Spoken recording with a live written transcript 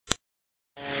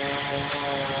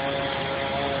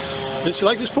Did you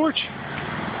like this porch?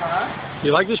 Huh?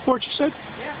 You like this porch, you said?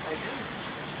 Yes, I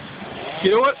do.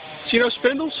 You know what? See those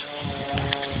spindles?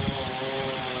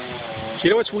 You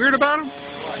know what's weird about them?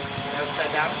 What? They're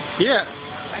upside down? Yeah.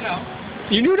 I know.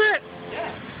 You knew that?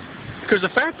 Yeah. Because the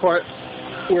fat part,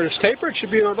 where it's tapered,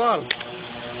 should be on the bottom.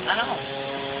 I know.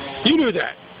 You knew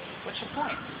that. What's your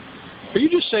point? Are you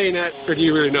just saying that, or do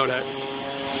you really know that?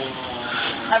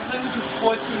 I've lived with you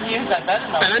for 14 years. I better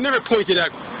know. And I never pointed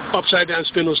out upside down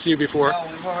spindles to you before. No,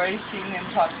 we've already seen them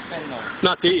talk spindles.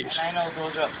 Not these. And I know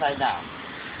those are upside down.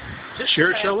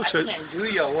 Sure, it looks I good. can't do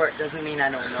your work doesn't mean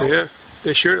I don't know. Yeah,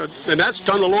 they sure. And that's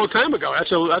done a long time ago.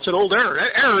 That's an old error.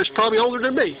 That error is probably older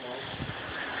than me.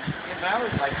 Yeah, but I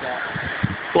was like that.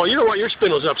 Well, you don't want your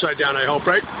spindles upside down, I hope,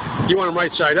 right? You want them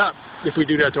right side up if we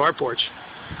do that to our porch.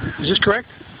 Is this correct?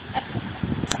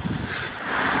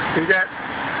 You got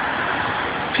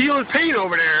peel and paint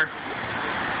over there.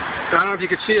 I don't know if you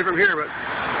can see it from here, but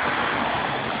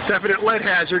definite lead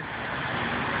hazard.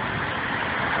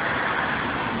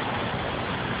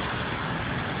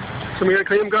 So we gotta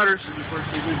clean them gutters.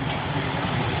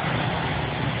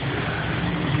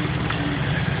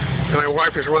 And my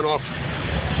wife has run off.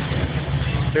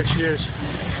 There she is.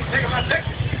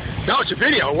 No, it's a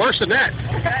video. Worse than that.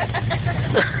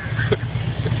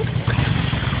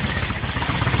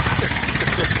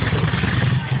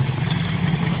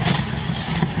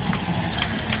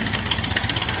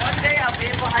 One day I'll be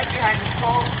able to hide behind the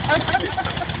pole.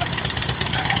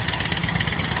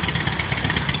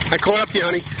 I caught up to you,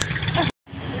 honey.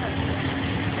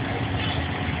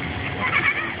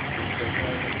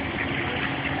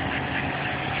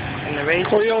 And the race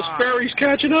Cleo Sperry's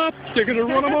catching up. They're going to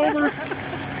run them over.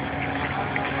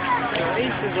 The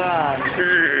race is on.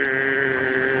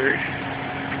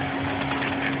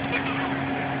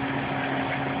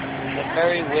 The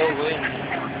ferry will win.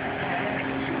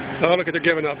 Oh, look at they're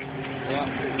giving up. Yeah.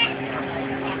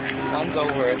 One's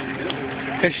over it.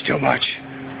 It's too much.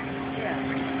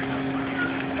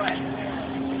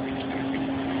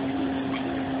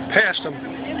 Past them.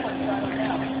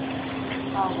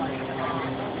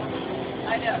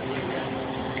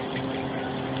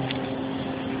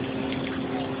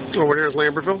 Over there is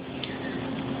Lambertville.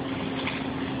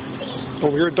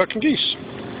 Over here, duck and geese.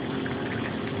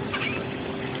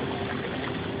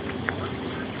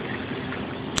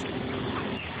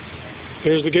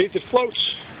 There's the gate that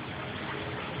floats.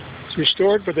 It's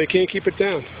restored, but they can't keep it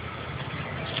down.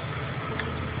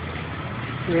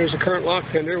 And there's the current lock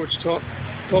tender, which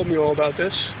told me all about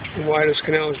this and why this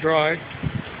canal is dry.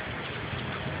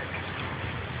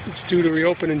 It's due to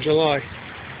reopen in July.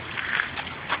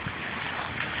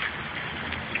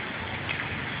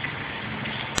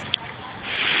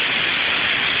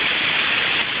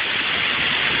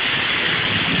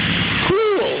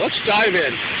 Cool, let's dive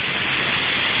in.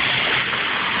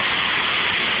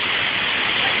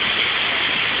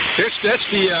 That's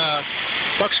the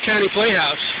Bucks County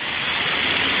Playhouse.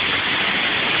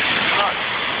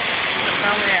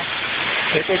 Down there.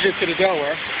 It goes into the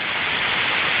Delaware.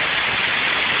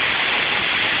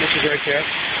 This is right there.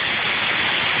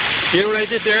 You know what I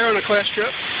did there on a class trip?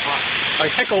 I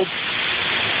heckled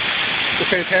the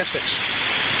Fantastics.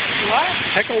 What?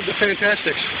 Heckled the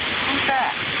Fantastics. Who's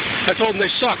that? I told them they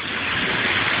sucked.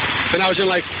 And I was in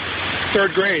like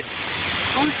 3rd grade.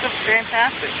 Who's the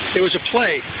Fantastic? It was a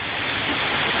play.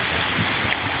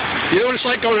 You know what it's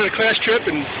like going on a class trip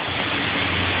and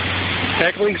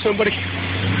heckling somebody?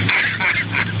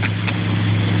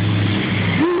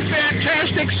 You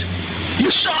Fantastics! You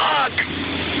suck!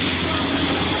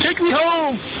 Take me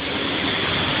home!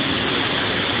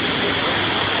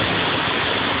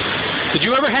 Did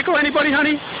you ever heckle anybody,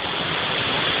 honey?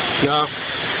 No.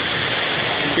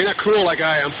 You're not cruel like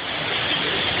I am.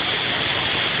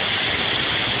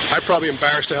 I probably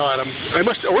embarrassed the hell out of them. I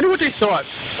wonder what they thought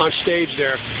on stage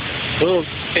there. A little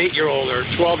 8-year-old or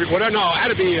 12-year-old, whatever. No, it had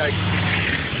to be like,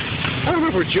 I don't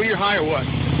remember, junior high or what.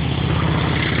 What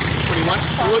do you want?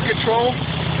 Remote control?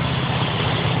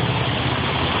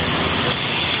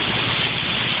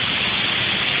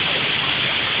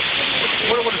 I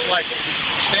wonder what it's like.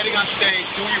 Standing on stage,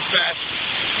 doing your best,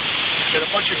 and a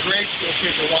bunch of grade school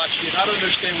kids are watching you, not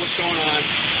understand what's going on,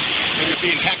 and you're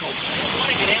being heckled. I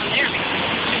want to get down there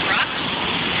because it's rock.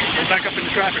 We're back up in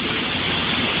the traffic.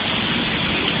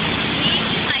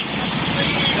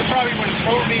 They probably would have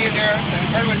thrown me in there,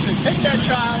 and everyone said, take that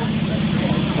child,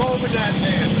 throw over that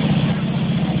man.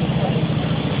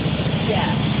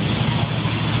 Yeah.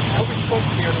 Nobody spoke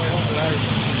to me on the way home tonight.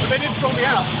 But they didn't throw me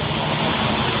out.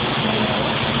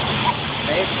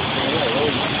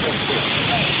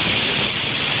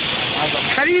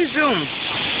 How do you zoom?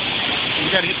 You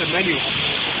gotta hit the menu.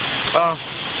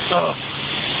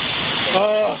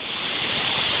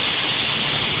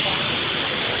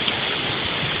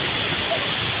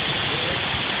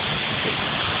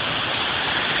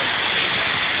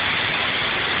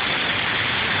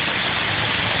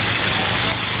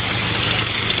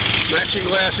 Matching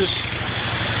glasses.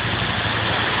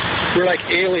 We're like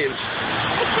aliens.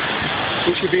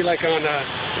 We should be like on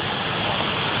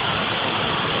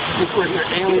wearing their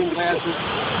alien glasses.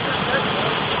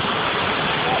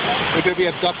 We're gonna be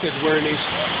abducted wearing these.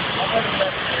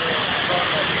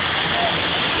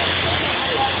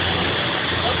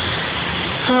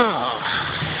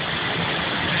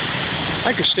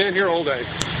 I could stand here all day,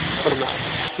 but I'm not.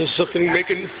 There's something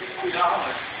making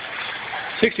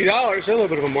 $60. That's a little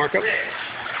bit of a markup.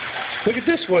 Look at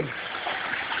this one.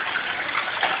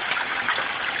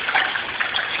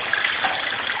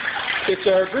 It's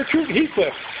Gertrude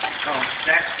Heathcliff. Oh,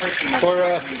 that's pushing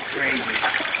crazy.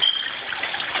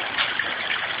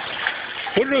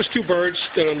 What are those two birds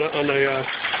that on the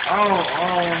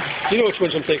You know which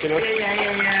ones I'm thinking of? Yeah. I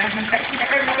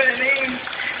remember the name.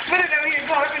 But I know who you're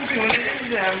talking to, and it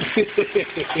is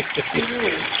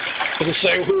Does it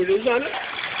say who it is on it?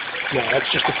 No, that's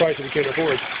just the price that we can't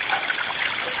afford.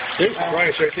 There's the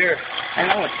price right there. I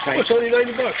know it's price. Oh, it's only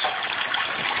 $90.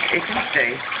 It can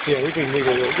stay. Yeah, we can leave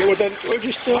it. You know what that? We're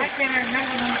just. Why can't I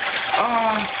remember?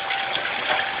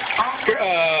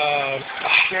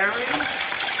 Jerry?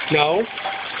 No.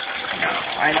 No,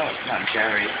 I know it's not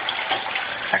Jerry.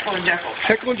 Heckle and Jekyll.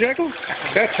 Heckle and Jekyll?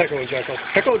 That's Heckle and Jekyll.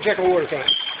 Heckle and Jekyll water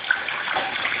fountain.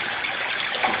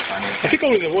 I think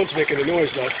only the one's making the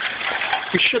noise though.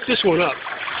 We shut this one up.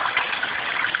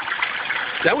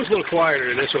 That one's a little quieter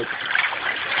than this one.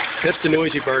 That's the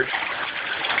noisy bird.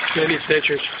 That needs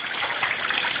dentures.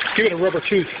 Give it a rubber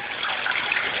tooth.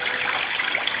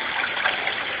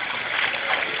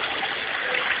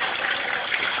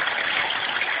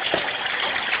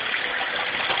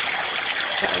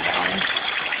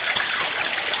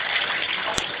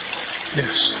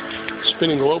 Yes.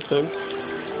 Spinning rope then.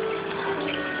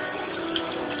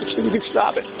 Let's see if we can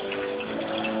stop it.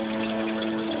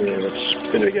 Yeah, let's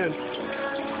spin it again.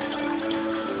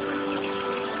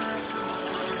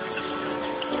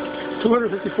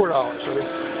 $254, honey.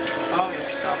 Oh, you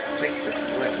stopped.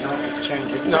 No, it's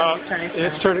turning. No,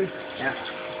 it's turning. Yeah.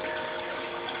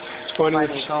 It's finding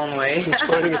its own way. It's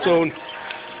finding its own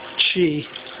chi.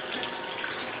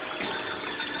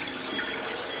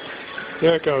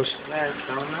 There it goes. That's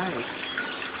so nice.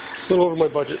 A little over my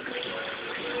budget.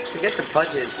 Forget the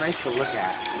budget. It's nice to look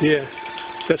at. Yeah,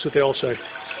 that's what they all say.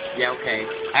 Yeah, okay.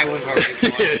 I wouldn't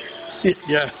already.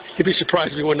 Yeah, you'd be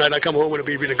surprised me one night I come home and it'll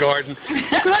be in the garden.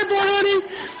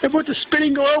 I bought the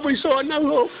spinning globe. We saw no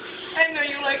hope. I know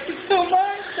you liked it so much.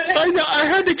 I know. I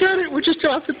had to get it. We just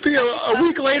have to be a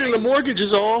week later and the mortgage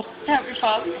is all. Happy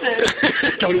Father's Day.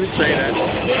 Don't even say that.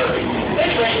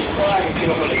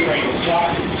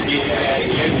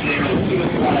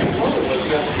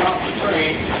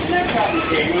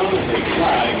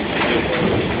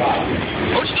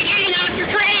 What's the getting off your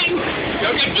train?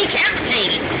 You'll get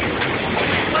decapitated.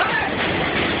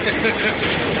 Let's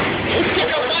get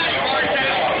your body parts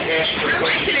out.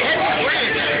 Wait till it hits the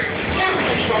ground.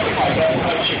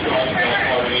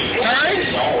 Turns?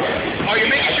 Are you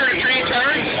making sure the train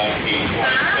turns?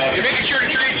 You're making sure the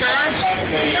train turns?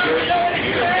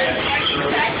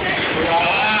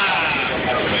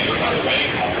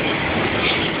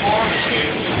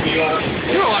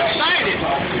 You're all excited.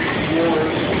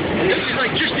 This is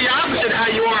like just the opposite of how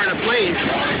you are on a plane.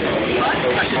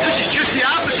 I said, this is just the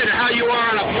opposite of how you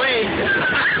are on a plane.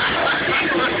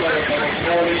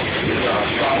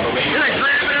 You're like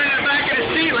grabbing it in the back of the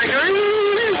seat, like,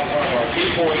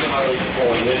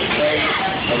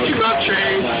 you love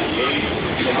trains.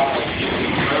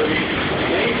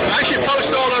 I should post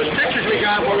all those pictures we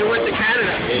got when we went to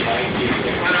Canada.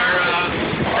 On our,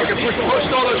 I could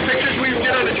post all those pictures we did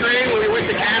on the train when we went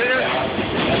to Canada.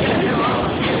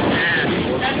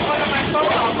 That's one of my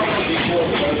photos.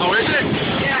 Oh, is it?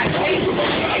 Yeah, I changed it.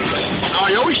 Oh,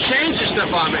 you always change the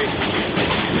stuff on me.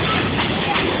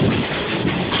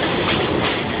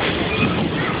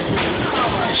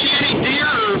 See any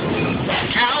deer or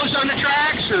cows on the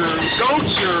tracks or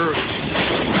goats or...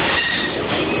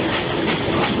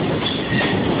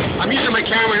 I'm using my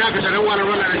camera now because I don't want to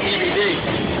run out of DVD.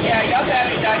 Yeah, your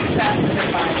battery died faster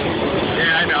than mine.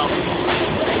 Yeah, I know.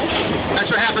 That's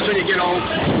what happens when you get old.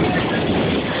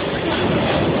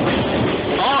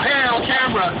 Oh, hell,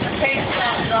 camera. The paint's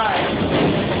not dry.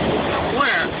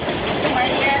 Where?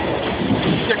 Right here.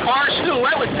 The car's still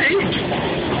wet with paint.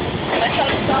 I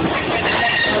told something with the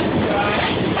next one dry.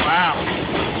 Wow.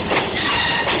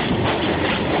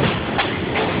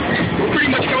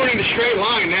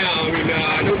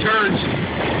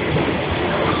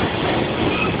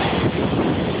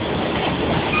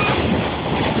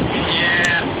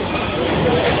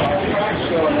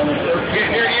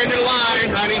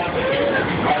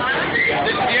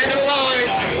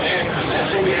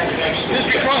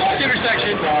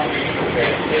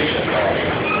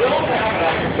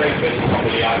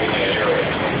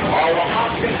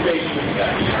 Oscar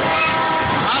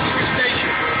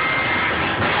Station.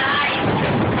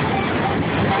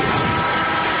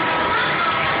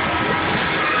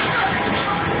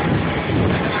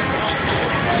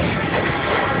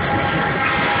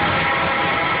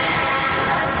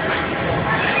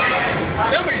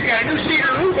 Somebody's got a new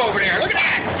cedar roof over there. Look at that.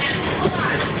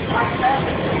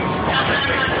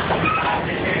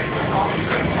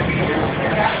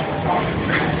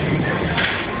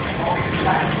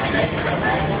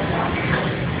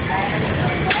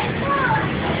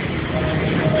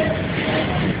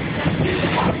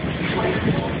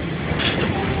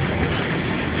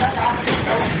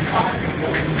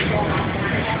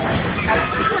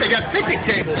 Oh, they got picnic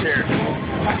tables here.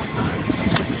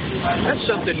 That's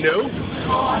something new.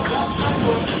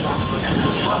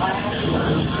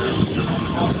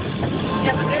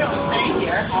 Yeah, but they don't stay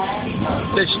here.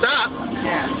 They stop.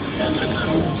 Yeah.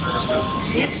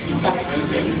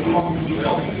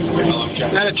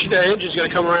 Now the engine's going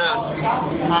to come around.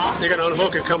 Huh? They're going to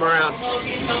unhook and come around.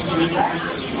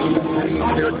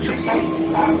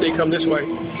 They come this way,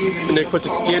 and they put the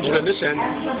engine on this end.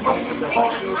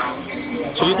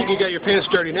 So you think you got your pants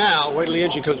dirty now, wait till the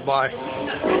engine comes by.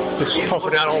 It's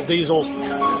puffing out all diesel.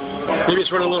 Maybe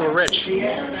it's running a little rich.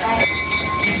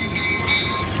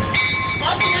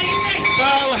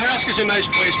 Well, Alaska's a nice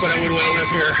place, but I wouldn't want to live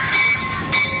here.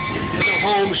 No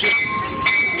homes,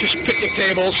 just picnic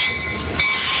tables.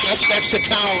 That's the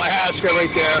town of Alaska right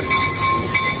there.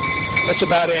 That's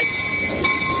about it.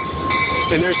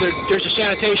 And there's a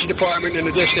sanitation department in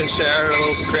the distance there, a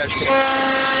little crash can.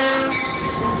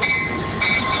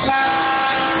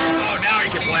 Oh, now you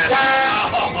can blast.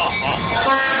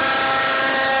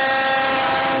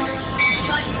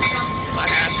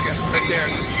 Alaska, right there.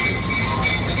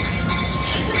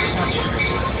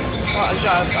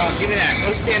 Oh, give me that. Go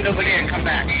stand over there and come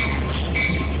back.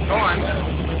 Go on.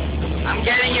 I'm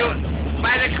getting you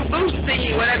by the caboose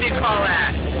thingy, whatever you call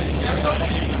that.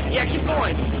 Yeah, keep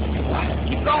going.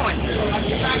 Keep going.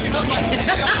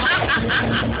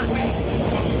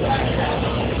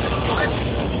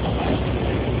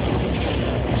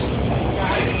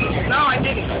 No, I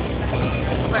didn't.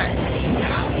 Where?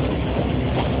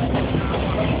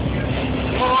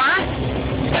 More?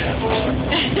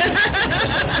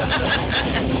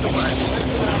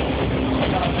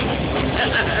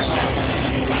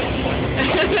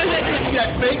 That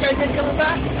fake I think coming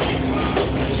back?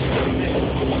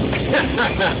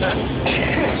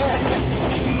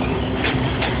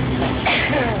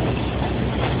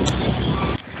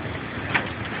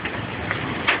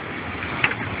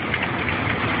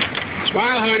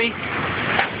 Smile, honey.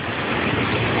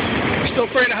 Still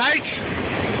afraid of heights?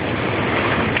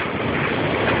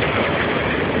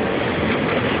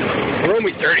 We're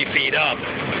only 30 feet up.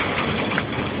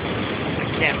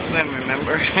 Can't swim,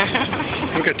 remember?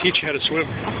 We're going to teach you how to swim.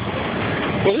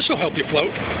 Well, this will help you float.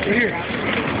 Right here.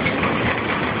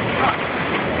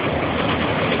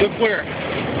 Look where?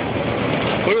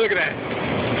 Look at that.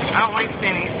 I don't like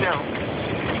standing still.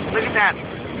 Look at that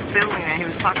building that he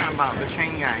was talking about, the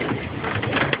train guy.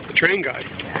 The train guy?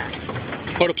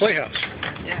 Yeah. Oh, the playhouse.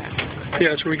 Yeah. Yeah,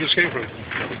 that's where we just came from.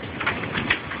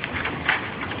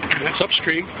 And that's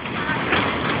upstream.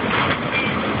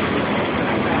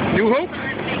 New Hope?